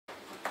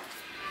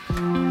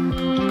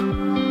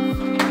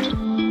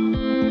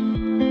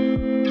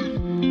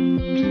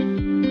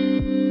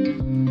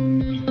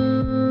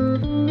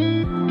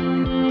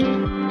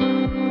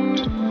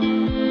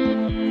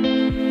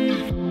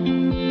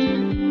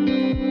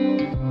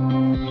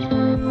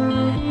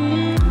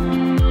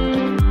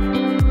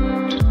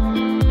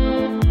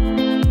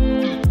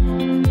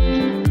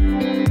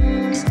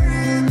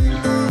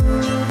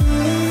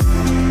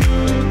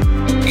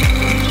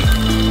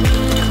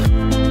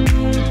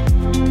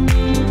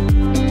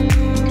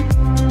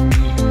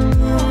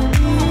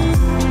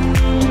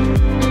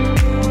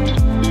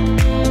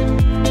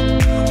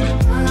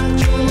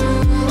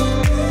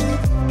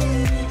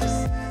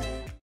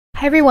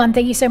everyone,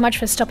 thank you so much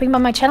for stopping by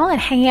my channel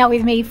and hanging out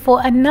with me for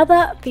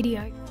another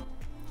video.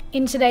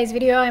 In today's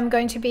video, I'm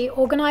going to be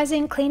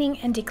organizing, cleaning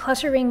and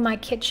decluttering my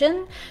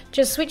kitchen,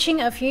 just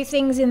switching a few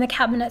things in the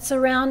cabinets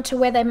around to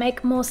where they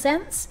make more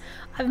sense.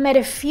 I've made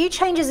a few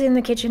changes in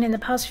the kitchen in the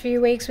past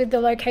few weeks with the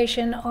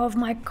location of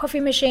my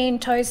coffee machine,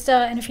 toaster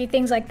and a few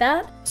things like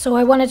that. So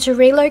I wanted to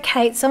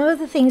relocate some of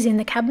the things in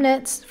the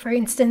cabinets. For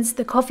instance,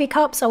 the coffee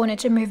cups, I wanted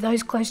to move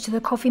those close to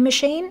the coffee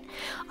machine.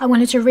 I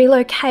wanted to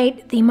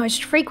relocate the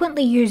most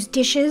frequently used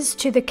dishes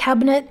to the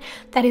cabinet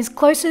that is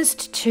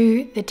closest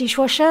to the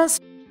dishwasher.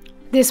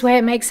 This way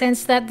it makes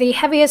sense that the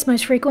heaviest,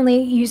 most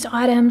frequently used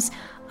items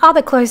are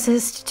the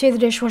closest to the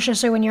dishwasher,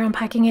 so when you're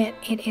unpacking it,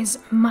 it is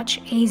much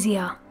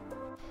easier.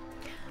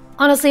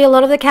 Honestly, a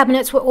lot of the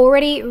cabinets were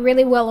already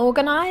really well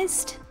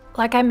organized.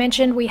 Like I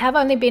mentioned, we have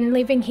only been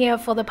living here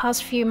for the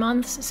past few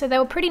months, so they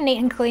were pretty neat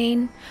and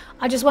clean.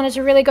 I just wanted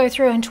to really go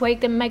through and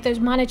tweak them, make those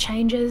minor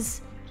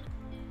changes,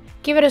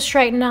 give it a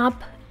straighten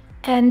up,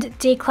 and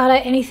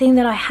declutter anything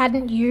that I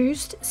hadn't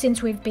used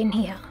since we've been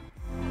here.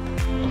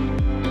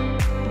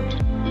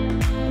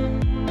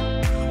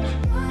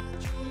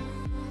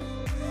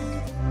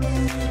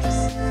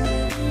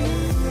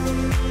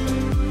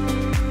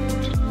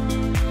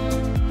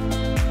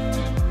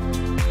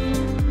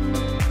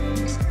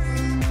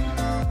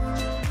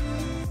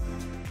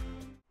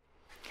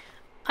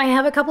 I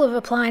have a couple of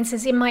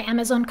appliances in my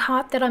Amazon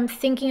cart that I'm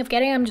thinking of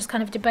getting. I'm just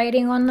kind of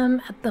debating on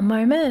them at the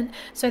moment.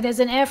 So there's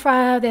an air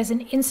fryer, there's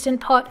an Instant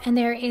Pot, and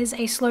there is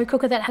a slow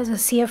cooker that has a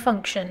sear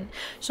function.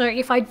 So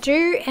if I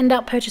do end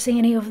up purchasing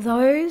any of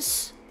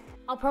those,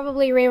 I'll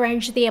probably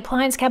rearrange the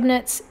appliance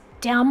cabinets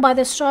down by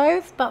the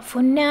stove, but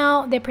for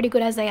now they're pretty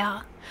good as they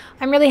are.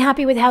 I'm really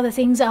happy with how the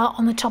things are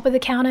on the top of the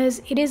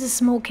counters. It is a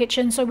small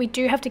kitchen, so we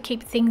do have to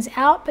keep things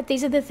out, but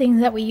these are the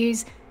things that we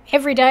use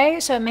every day,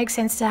 so it makes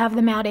sense to have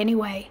them out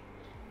anyway.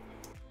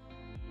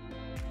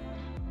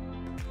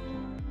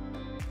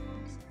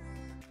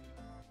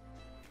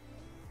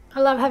 I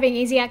love having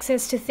easy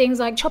access to things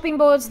like chopping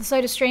boards, the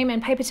soda stream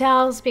and paper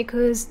towels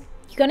because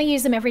you're going to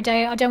use them every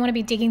day. I don't want to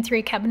be digging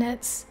through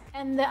cabinets.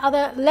 And the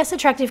other less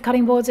attractive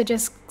cutting boards are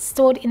just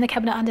stored in the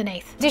cabinet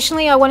underneath.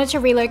 Additionally, I wanted to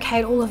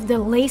relocate all of the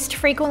least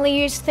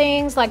frequently used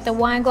things like the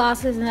wine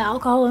glasses and the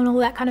alcohol and all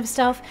that kind of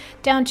stuff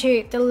down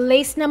to the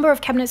least number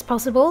of cabinets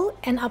possible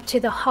and up to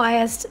the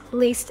highest,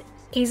 least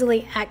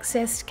easily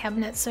accessed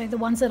cabinets, so the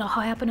ones that are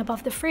high up and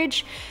above the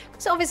fridge,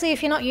 because obviously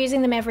if you're not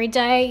using them every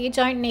day you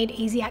don't need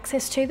easy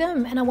access to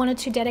them. And I wanted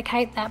to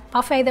dedicate that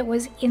buffet that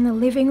was in the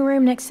living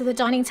room next to the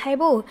dining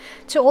table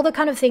to all the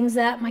kind of things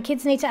that my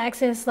kids need to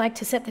access, like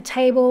to set the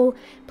table,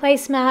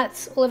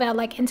 placemats, all of our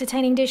like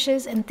entertaining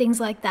dishes and things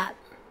like that.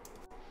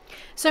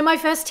 So my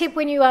first tip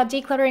when you are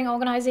decluttering,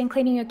 organizing,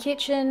 cleaning your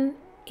kitchen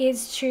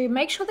is to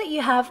make sure that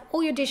you have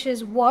all your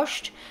dishes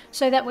washed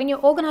so that when you're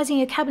organizing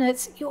your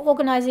cabinets, you're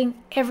organizing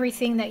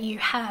everything that you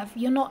have.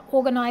 You're not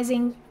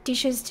organizing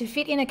dishes to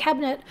fit in a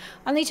cabinet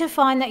only to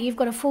find that you've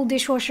got a full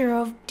dishwasher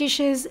of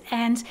dishes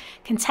and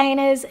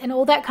containers and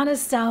all that kind of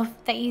stuff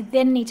that you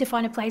then need to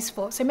find a place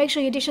for. So make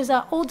sure your dishes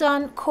are all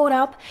done, caught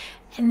up,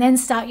 and then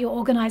start your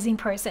organizing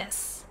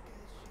process.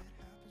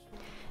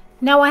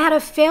 Now I had a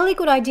fairly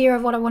good idea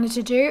of what I wanted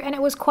to do and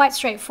it was quite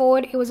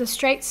straightforward. It was a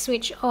straight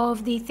switch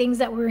of the things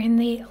that were in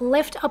the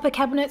left upper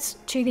cabinets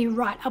to the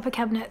right upper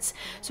cabinets.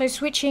 So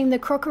switching the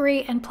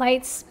crockery and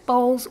plates,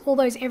 bowls, all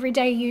those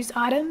everyday used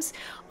items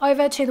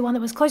over to the one that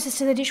was closest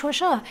to the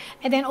dishwasher,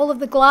 and then all of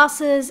the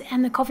glasses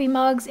and the coffee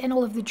mugs and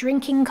all of the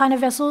drinking kind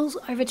of vessels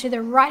over to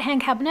the right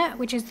hand cabinet,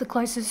 which is the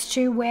closest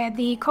to where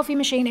the coffee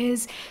machine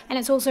is, and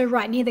it's also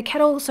right near the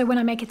kettle, so when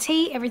I make a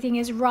tea everything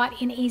is right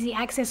in easy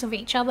access of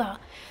each other.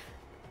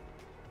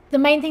 The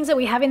main things that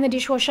we have in the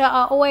dishwasher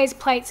are always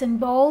plates and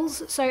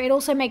bowls, so it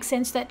also makes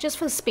sense that just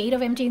for speed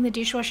of emptying the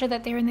dishwasher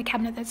that they're in the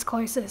cabinet that's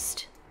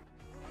closest.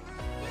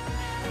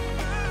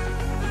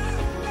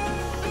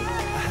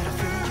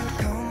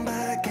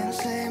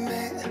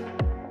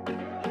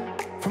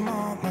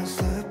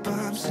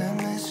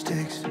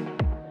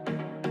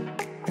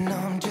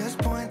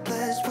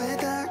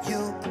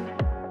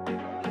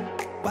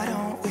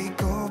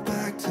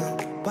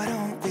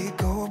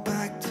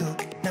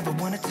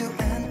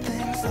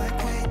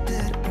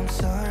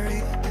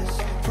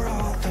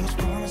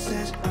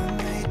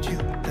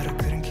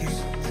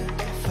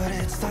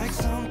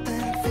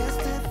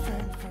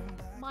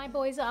 My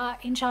boys are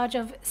in charge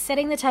of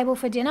setting the table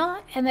for dinner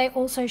and they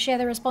also share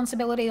the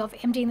responsibility of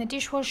emptying the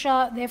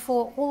dishwasher.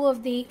 Therefore, all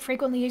of the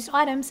frequently used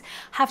items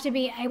have to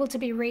be able to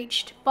be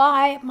reached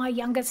by my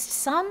youngest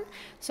son.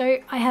 So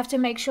I have to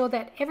make sure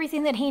that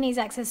everything that he needs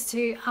access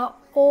to are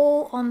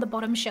all on the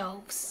bottom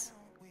shelves.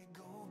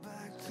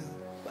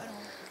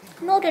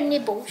 Not the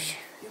nibbles.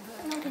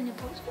 Not the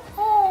nibbles.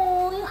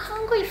 Oh, you're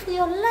hungry for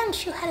your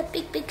lunch. You had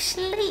a big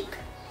sleep.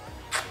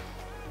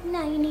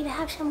 Now you need to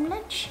have some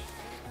lunch.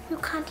 You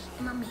can't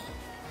eat mummy.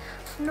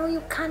 No,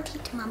 you can't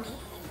eat mummy.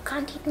 You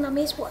can't eat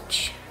mummy's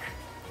watch.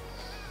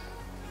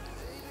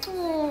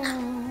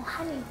 Oh,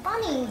 honey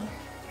bunny.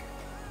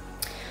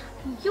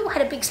 You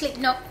had a big sleep.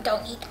 No,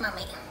 don't eat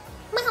mummy.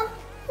 Meow,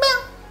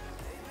 meow.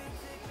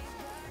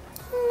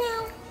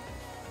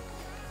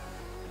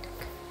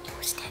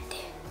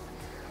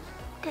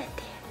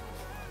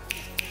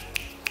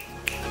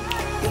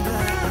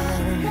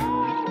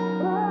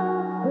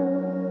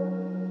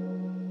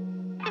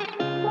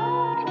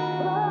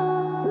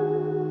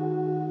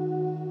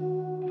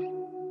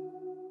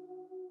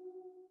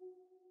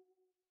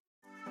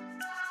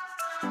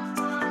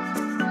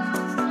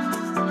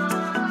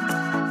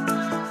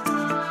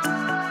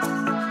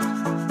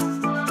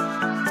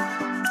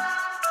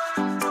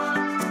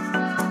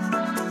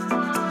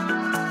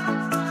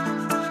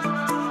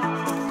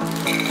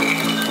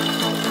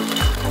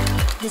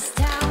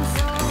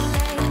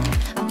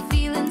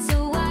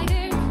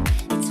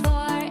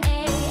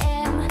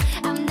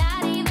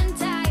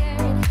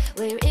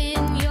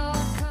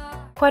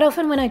 Quite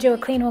often when I do a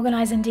clean,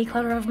 organize and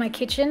declutter of my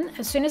kitchen,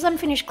 as soon as I'm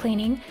finished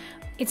cleaning,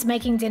 it's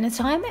making dinner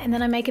time and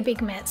then I make a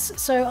big mess.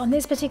 So on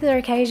this particular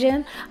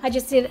occasion, I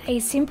just did a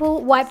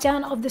simple wipe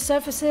down of the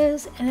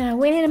surfaces and then I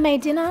went in and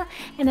made dinner.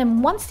 And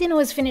then once dinner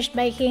was finished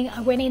baking,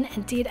 I went in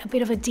and did a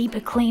bit of a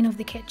deeper clean of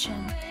the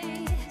kitchen.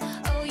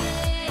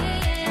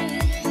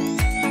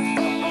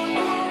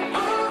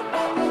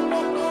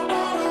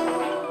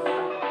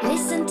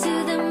 Listen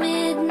to the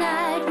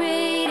midnight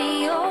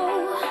radio.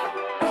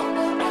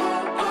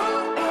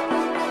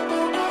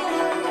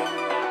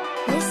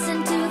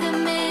 Listen to the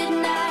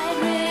midnight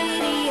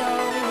radio.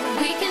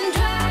 We can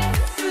drive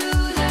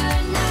through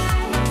the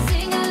night,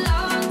 sing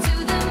along to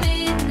the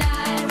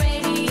midnight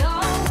radio.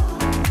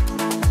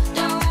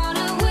 Don't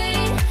wanna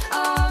wait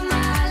all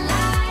my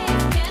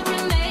life, can't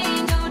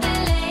remain, no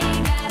delay,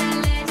 gotta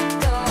let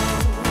go.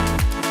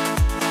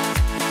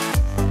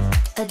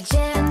 A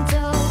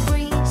gentle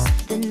breeze,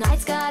 the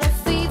night's got a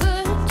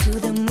fever, to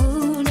the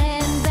moon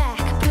and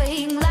back,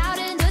 playing loud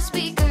in the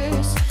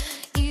speakers.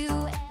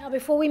 Now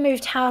before we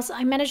moved house,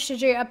 I managed to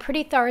do a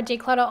pretty thorough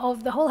declutter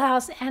of the whole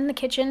house and the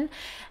kitchen.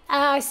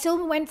 I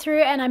still went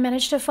through and I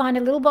managed to find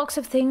a little box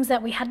of things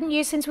that we hadn't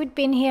used since we'd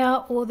been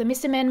here, or the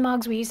Mr. Men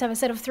mugs. We used to have a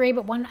set of 3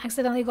 but one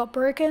accidentally got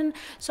broken,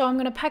 so I'm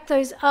going to pack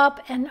those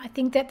up and I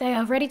think that they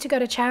are ready to go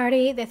to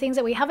charity. They're things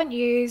that we haven't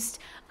used.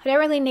 I don't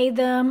really need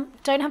them,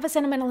 don't have a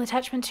sentimental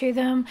attachment to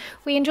them.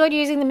 We enjoyed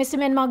using the Mr.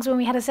 Men mugs when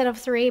we had a set of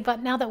 3,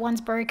 but now that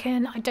one's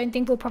broken, I don't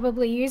think we'll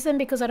probably use them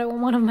because I don't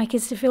want one of my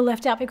kids to feel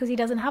left out because he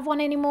doesn't have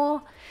one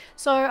anymore.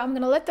 So I'm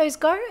going to let those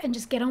go and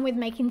just get on with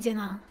making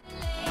dinner.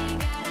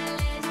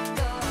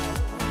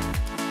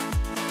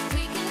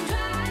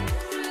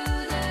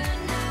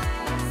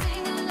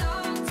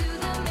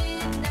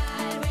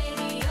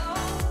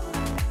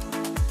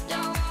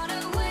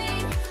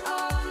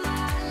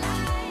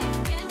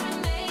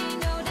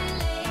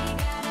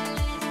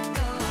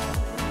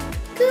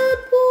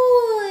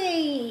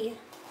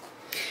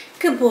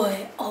 Good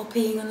boy. All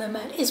peeing on the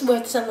mat is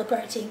worth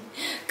celebrating.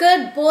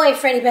 Good boy,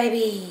 Freddy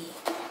baby.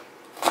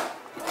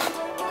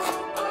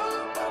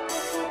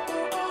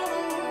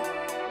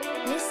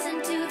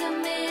 Listen to the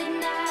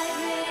midnight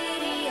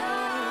radio.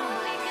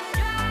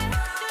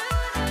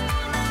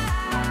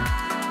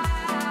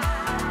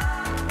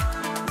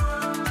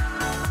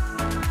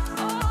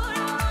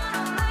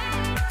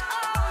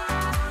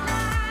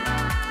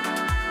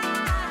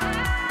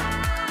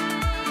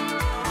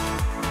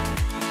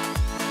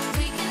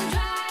 We can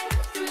drive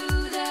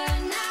through the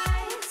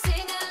night,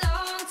 sing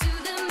along to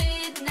the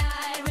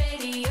midnight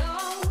radio.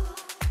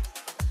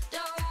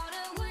 Don't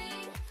wanna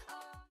wait.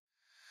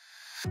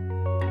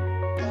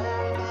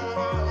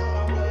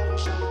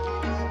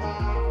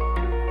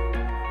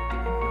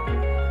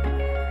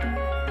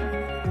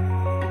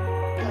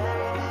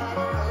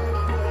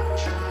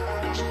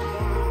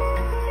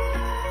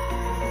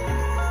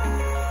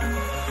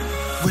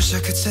 Wish I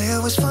could say I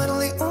was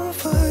finally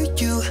over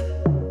you,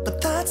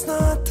 but that's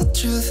not the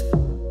truth.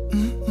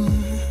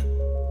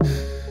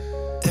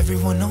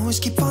 Everyone always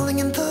keep falling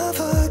in love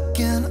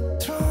again.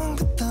 What's wrong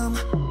with them?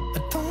 I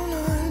don't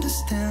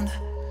understand.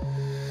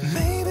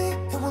 Maybe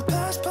it will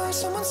pass by.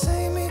 Someone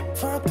save me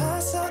before I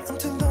pass out. I'm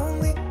too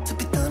lonely to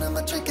be done. I'm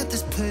a drink at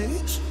this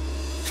place.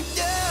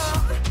 Yeah.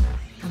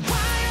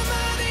 Why am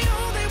I the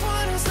only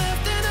one who's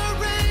left in the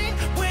rain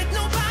with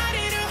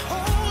nobody to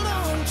hold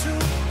on to?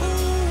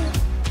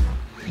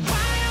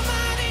 Why am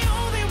I the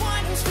only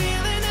one who's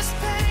feeling this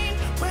pain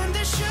when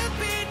there should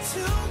be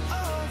two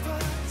of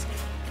us?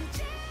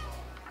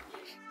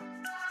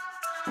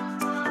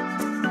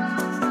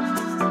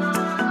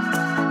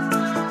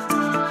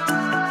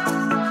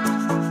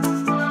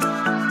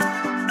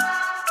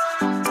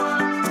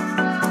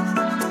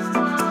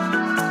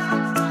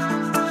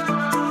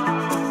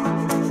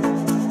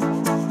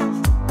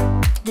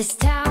 This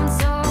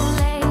town's so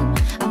lame,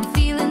 I'm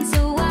feeling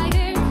so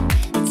wired.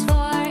 It's 4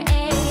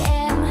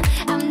 a.m.,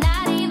 I'm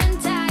not even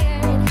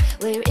tired.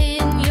 We're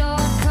in your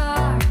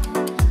car,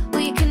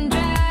 we can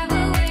drive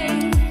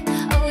away.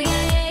 Oh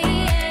yeah,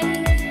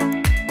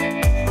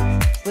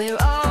 we're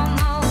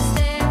almost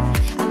there.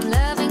 I'm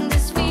loving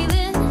this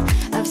feeling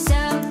of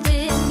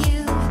something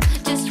new.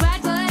 Just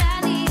right what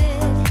I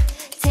needed,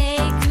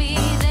 take me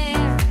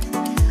there.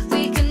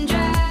 We can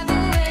drive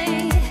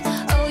away.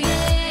 Oh yeah.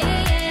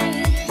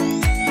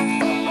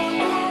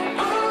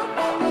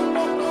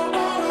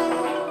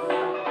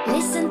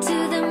 Listen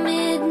to the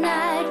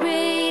midnight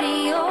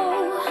radio.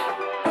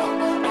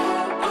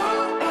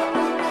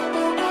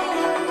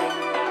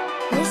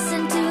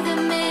 Listen to the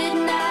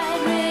midnight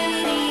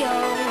radio.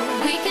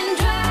 We can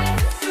drive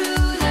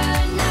through the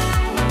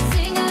night,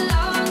 sing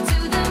along to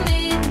the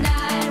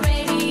midnight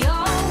radio.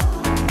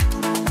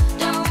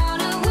 Don't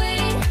wanna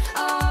wait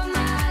all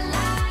my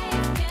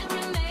life, can't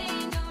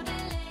remain, no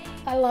delay.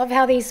 I love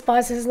how these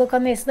spices look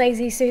on this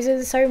Lazy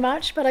Susan so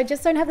much, but I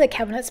just don't have the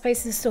cabinet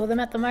space to store them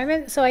at the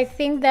moment. So I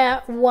think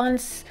that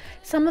once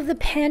some of the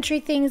pantry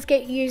things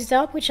get used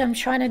up, which I'm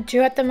trying to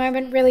do at the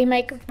moment, really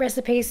make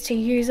recipes to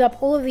use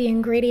up all of the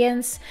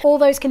ingredients, all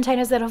those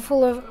containers that are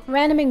full of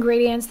random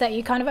ingredients that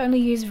you kind of only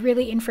use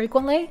really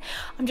infrequently.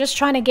 I'm just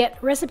trying to get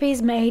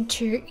recipes made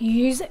to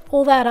use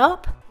all that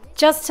up,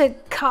 just to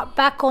cut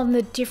back on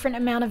the different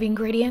amount of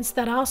ingredients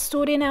that are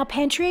stored in our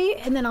pantry,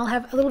 and then I'll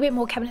have a little bit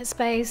more cabinet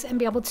space and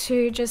be able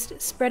to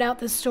just spread out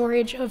the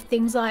storage of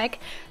things like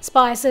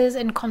spices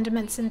and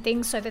condiments and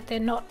things, so that they're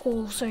not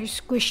all so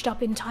squished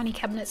up in tiny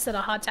cabinets that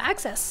are hard to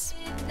access.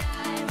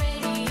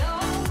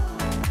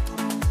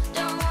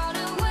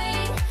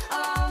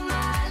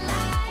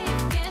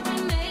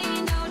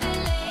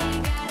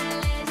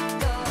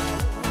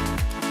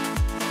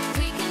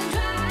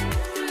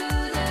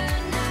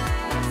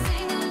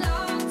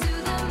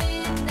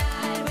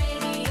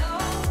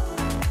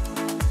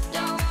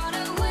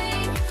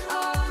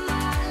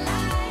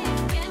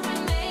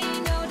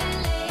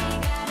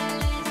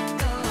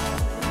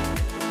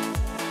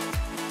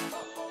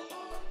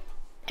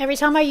 Every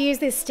time I use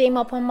this steam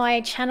mop on my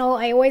channel,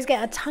 I always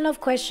get a ton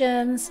of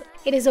questions.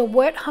 It is a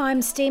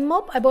Wertheim steam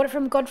mop. I bought it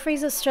from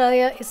Godfrey's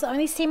Australia. It's the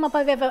only steam mop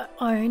I've ever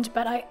owned,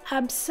 but I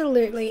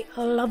absolutely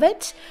love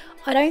it.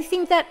 I don't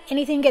think that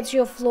anything gets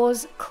your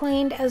floors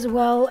cleaned as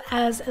well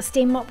as a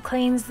steam mop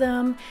cleans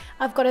them.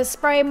 I've got a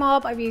spray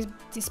mop, I've used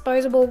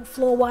disposable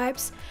floor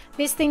wipes.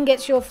 This thing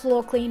gets your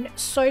floor cleaned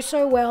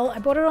so well. I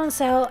bought it on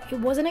sale. It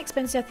wasn't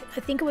expensive. I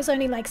think it was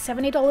only like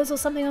 $70 or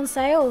something on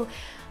sale.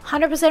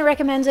 100%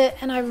 recommend it,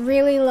 and I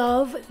really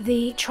love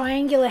the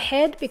triangular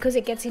head because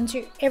it gets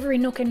into every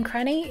nook and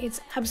cranny. It's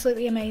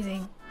absolutely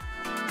amazing.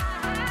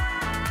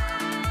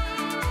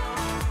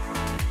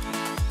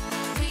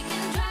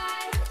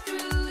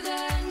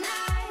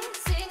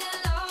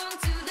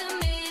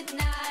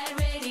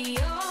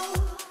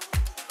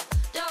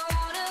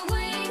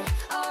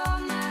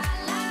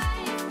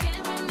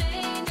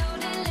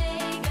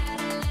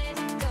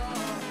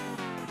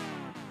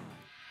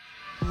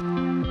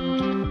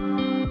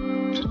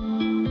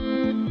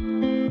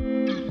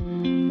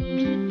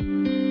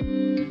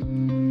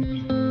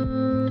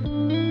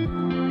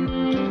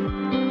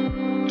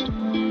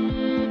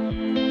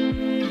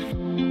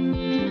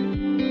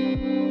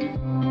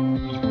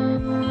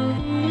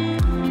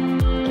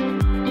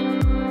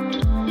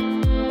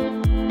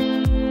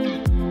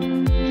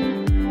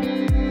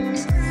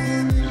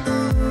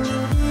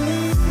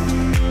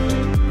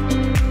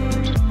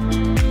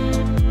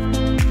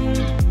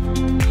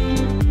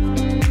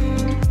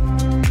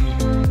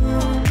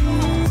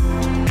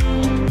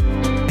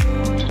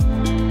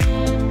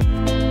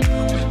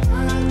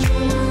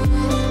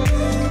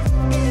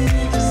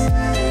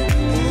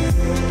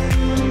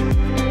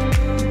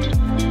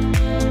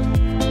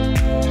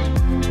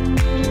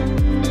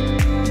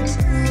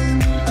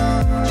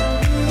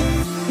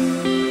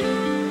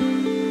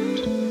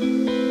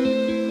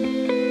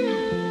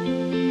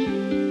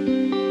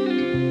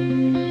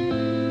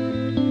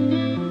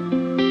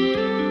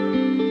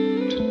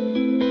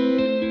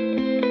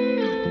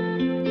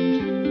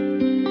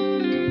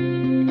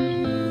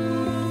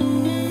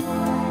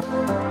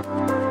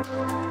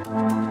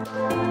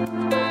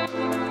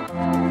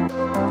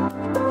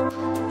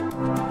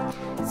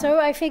 So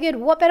I figured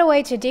what better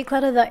way to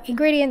declutter the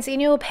ingredients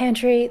in your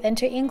pantry than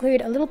to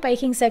include a little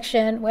baking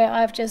section where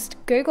I've just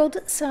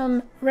Googled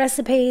some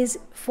recipes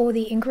for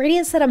the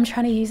ingredients that I'm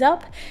trying to use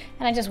up,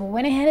 and I just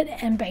went ahead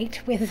and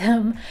baked with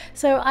them.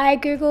 So I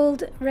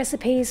Googled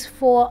recipes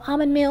for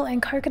almond meal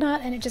and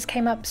coconut, and it just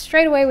came up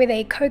straight away with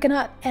a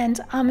coconut and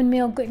almond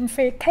meal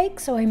gluten-free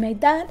cake, so I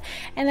made that.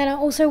 And then I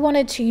also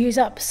wanted to use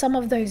up some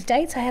of those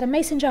dates. I had a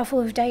mason jar full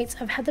of dates.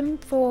 I've had them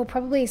for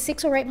probably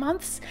 6 or 8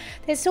 months.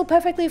 They're still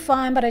perfectly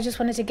fine, but I just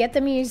wanted to get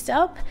them used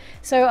up.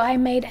 So I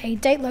made a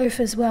date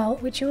loaf as well,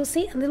 which you will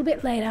see a little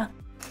bit later.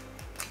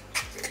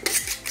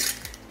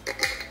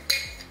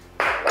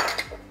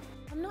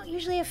 I'm not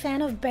usually a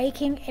fan of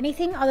baking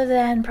anything other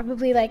than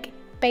probably like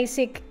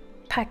basic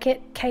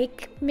packet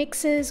cake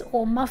mixes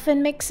or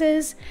muffin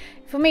mixes.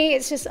 For me,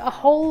 it's just a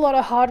whole lot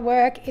of hard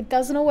work. It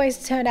doesn't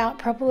always turn out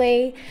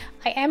properly.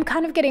 I am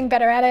kind of getting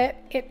better at it.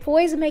 It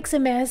always makes a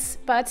mess,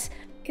 but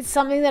it's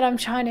something that I'm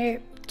trying to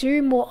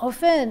do more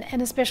often,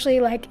 and especially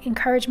like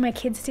encourage my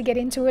kids to get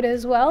into it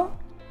as well.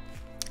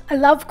 I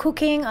love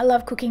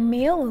cooking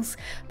meals,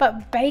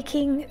 but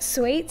baking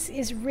sweets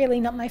is really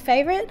not my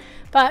favorite.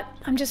 But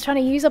I'm just trying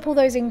to use up all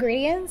those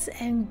ingredients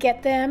and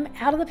get them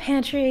out of the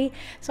pantry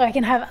so I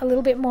can have a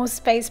little bit more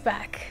space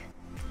back.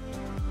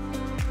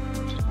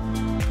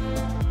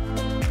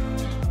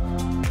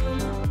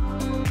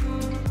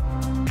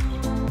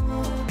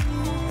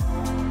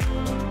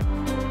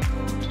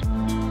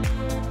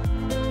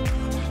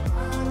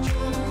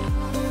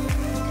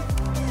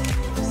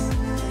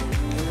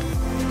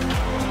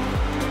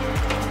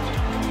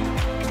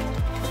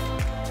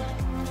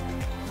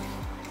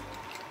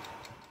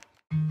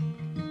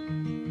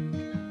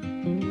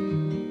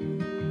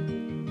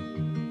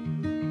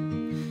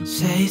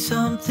 Say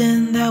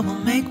something that will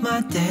make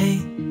my day.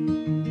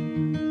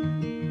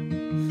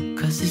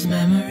 these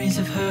memories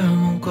of her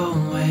won't go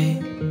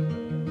away.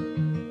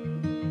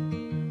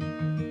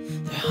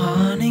 They're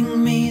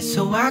haunting me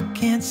so I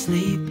can't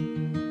sleep.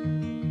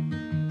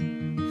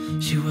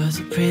 She was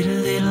a pretty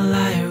little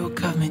liar who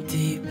cut me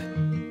deep.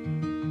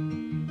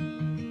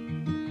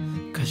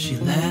 'Cause she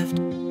left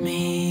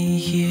me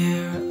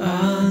here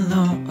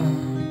alone.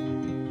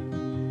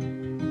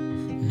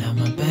 Now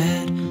my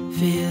bed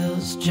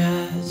feels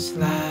just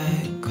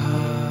like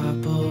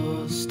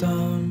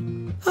cobblestone.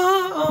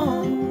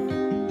 Oh,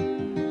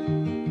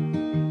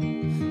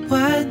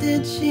 why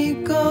did she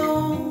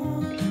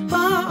go?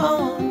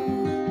 Oh,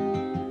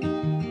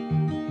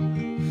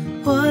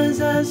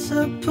 was I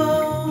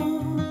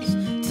supposed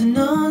to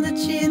know that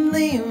she'd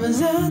leave?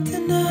 Was I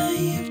too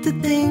naive to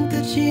think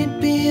that she'd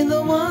be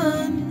the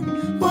one?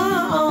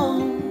 Whoa,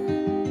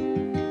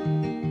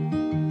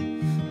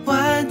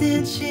 why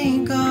did she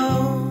go?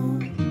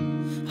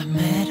 I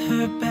met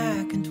her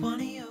back in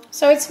 20.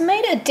 So it's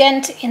made a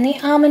dent in the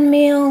almond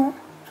meal,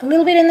 a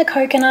little bit in the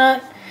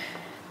coconut,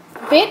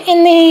 a bit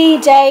in the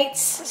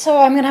dates, so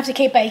I'm gonna have to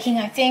keep baking,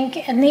 I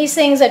think. And these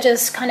things are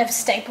just kind of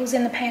staples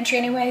in the pantry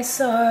anyway,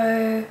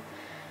 so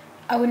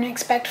I wouldn't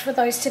expect for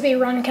those to be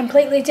run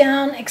completely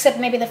down, except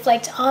maybe the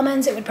flaked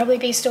almonds. It would probably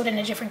be stored in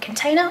a different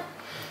container.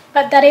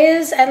 But that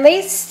is at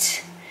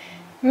least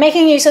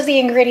making use of the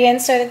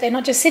ingredients so that they're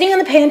not just sitting in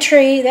the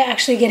pantry, they're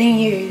actually getting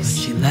used.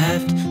 She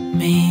left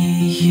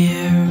me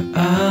here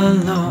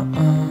alone.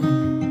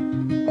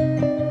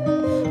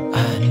 I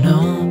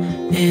know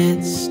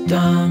it's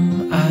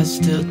dumb, I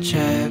still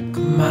check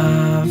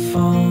my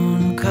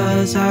phone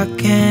 'cause I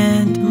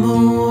can't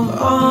move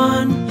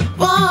on.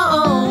 Whoa,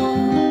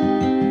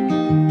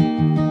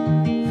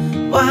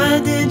 why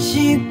did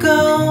she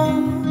go?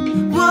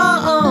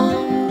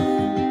 Whoa,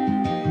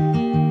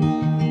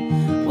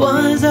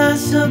 was I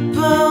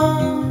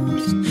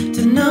supposed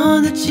to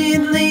know that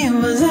she'd leave?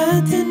 Was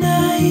I too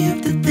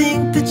naive to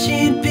think that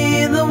she'd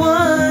be the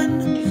one?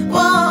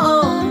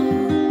 Whoa,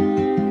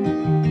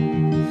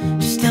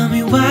 just tell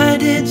me, why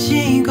did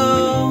she go?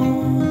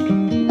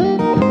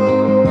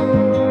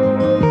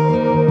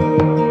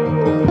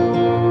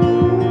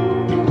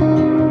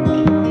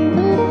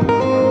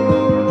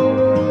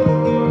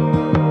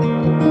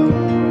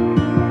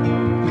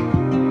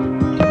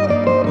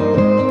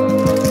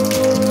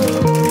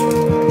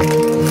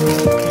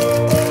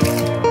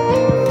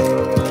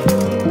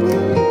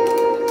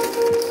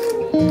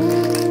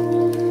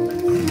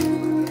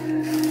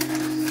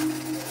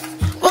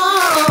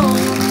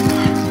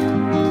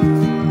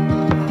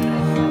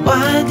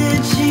 Why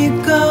did she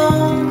go?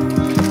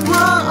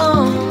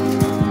 Whoa,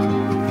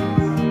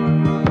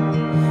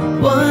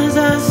 was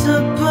I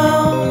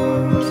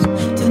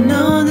supposed to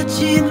know that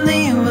she'd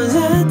leave? Was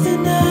I too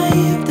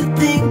naive to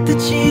think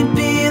that she'd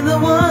be the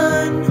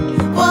one?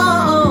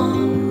 Whoa,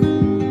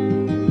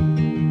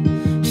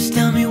 just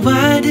tell me,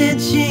 why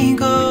did she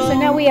go? So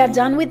now we are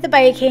done with the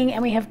baking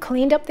and we have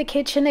cleaned up the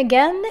kitchen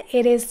again.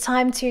 It is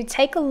time to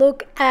take a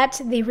look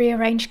at the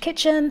rearranged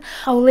kitchen.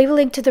 I will leave a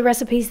link to the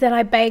recipes that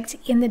I baked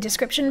in the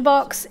description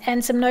box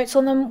and some notes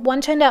on them.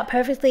 One turned out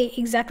perfectly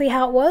exactly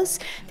how it was.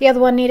 The other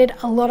one needed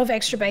a lot of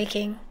extra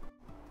baking.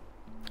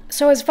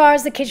 So as far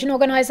as the kitchen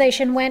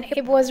organization went,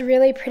 it was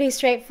really pretty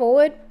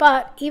straightforward,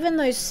 but even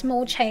those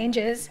small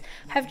changes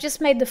have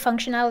just made the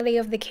functionality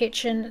of the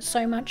kitchen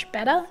so much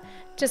better.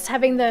 Just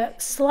having the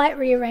slight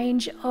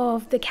rearrange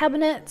of the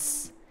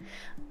cabinets.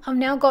 I've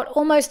now got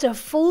almost a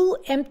full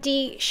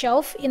empty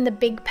shelf in the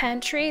big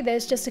pantry.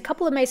 There's just a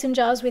couple of mason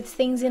jars with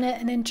things in it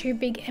and then 2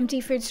 big empty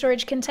food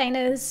storage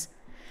containers.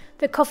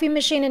 The coffee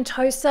machine and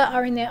toaster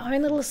are in their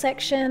own little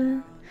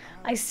section.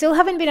 I still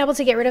haven't been able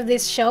to get rid of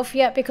this shelf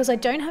yet because I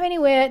don't have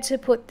anywhere to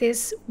put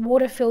this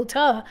water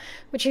filter,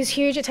 which is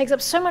huge. It takes up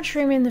so much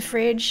room in the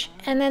fridge.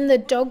 And then the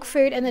dog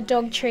food and the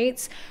dog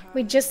treats,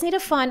 we just need to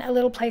find a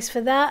little place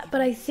for that. But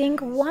I think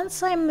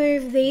once I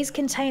move these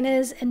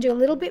containers and do a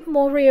little bit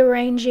more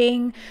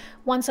rearranging,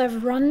 once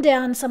I've run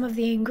down some of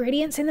the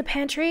ingredients in the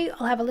pantry,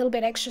 I'll have a little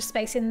bit extra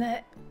space in the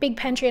big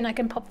pantry and I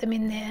can pop them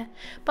in there.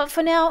 But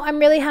for now, I'm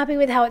really happy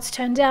with how it's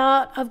turned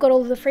out. I've got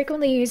all of the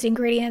frequently used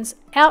ingredients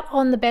out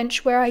on the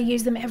bench where I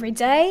use them every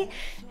day.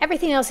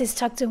 Everything else is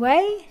tucked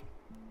away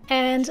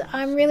and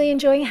I'm really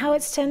enjoying how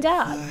it's turned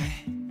out.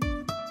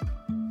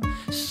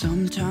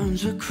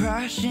 Sometimes we're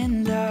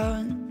crashing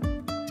down,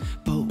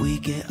 but we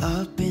get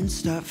up and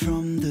start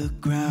from the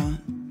ground.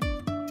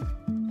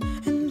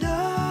 And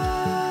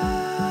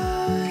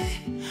I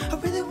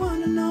really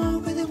wanna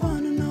know, really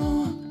wanna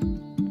know.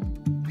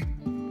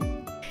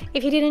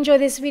 If you did enjoy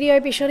this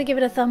video, be sure to give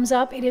it a thumbs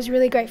up. It is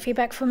really great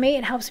feedback for me.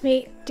 It helps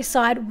me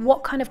decide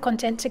what kind of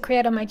content to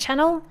create on my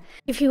channel.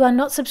 If you are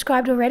not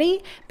subscribed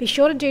already, be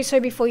sure to do so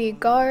before you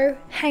go.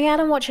 Hang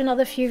out and watch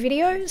another few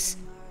videos.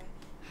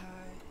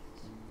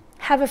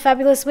 Have a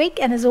fabulous week,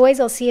 and as always,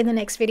 I'll see you in the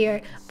next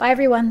video. Bye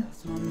everyone.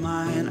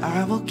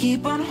 I will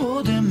keep on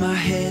holding my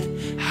head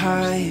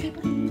high,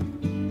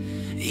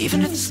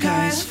 even if the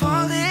sky is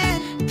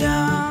falling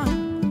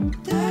down.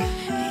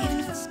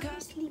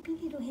 Sleepy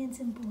little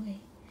handsome boy.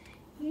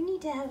 You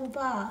need to have a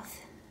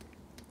bath.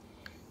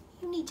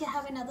 You need to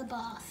have another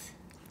bath.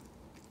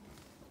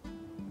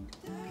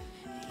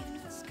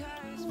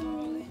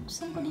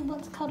 Somebody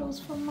wants cuddles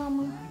from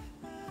Mama.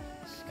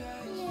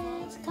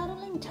 Yeah, it's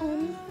cuddling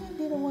time, isn't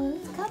it, little one?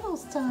 It's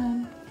cuddles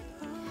time.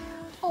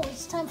 Oh,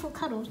 it's time for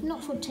cuddles,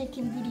 not for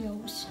taking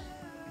videos.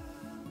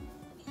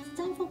 It's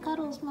time for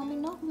cuddles, Mommy,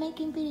 not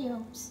making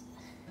videos.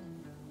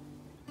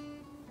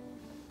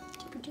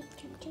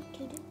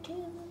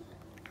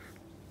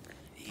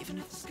 Even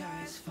if the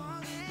sky is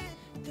falling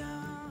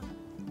down.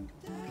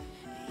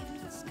 Even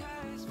if the sky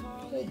is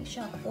falling Hey,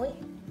 shark boy.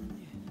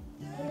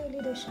 Hello,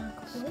 little shark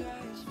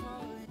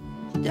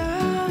boy.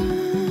 down.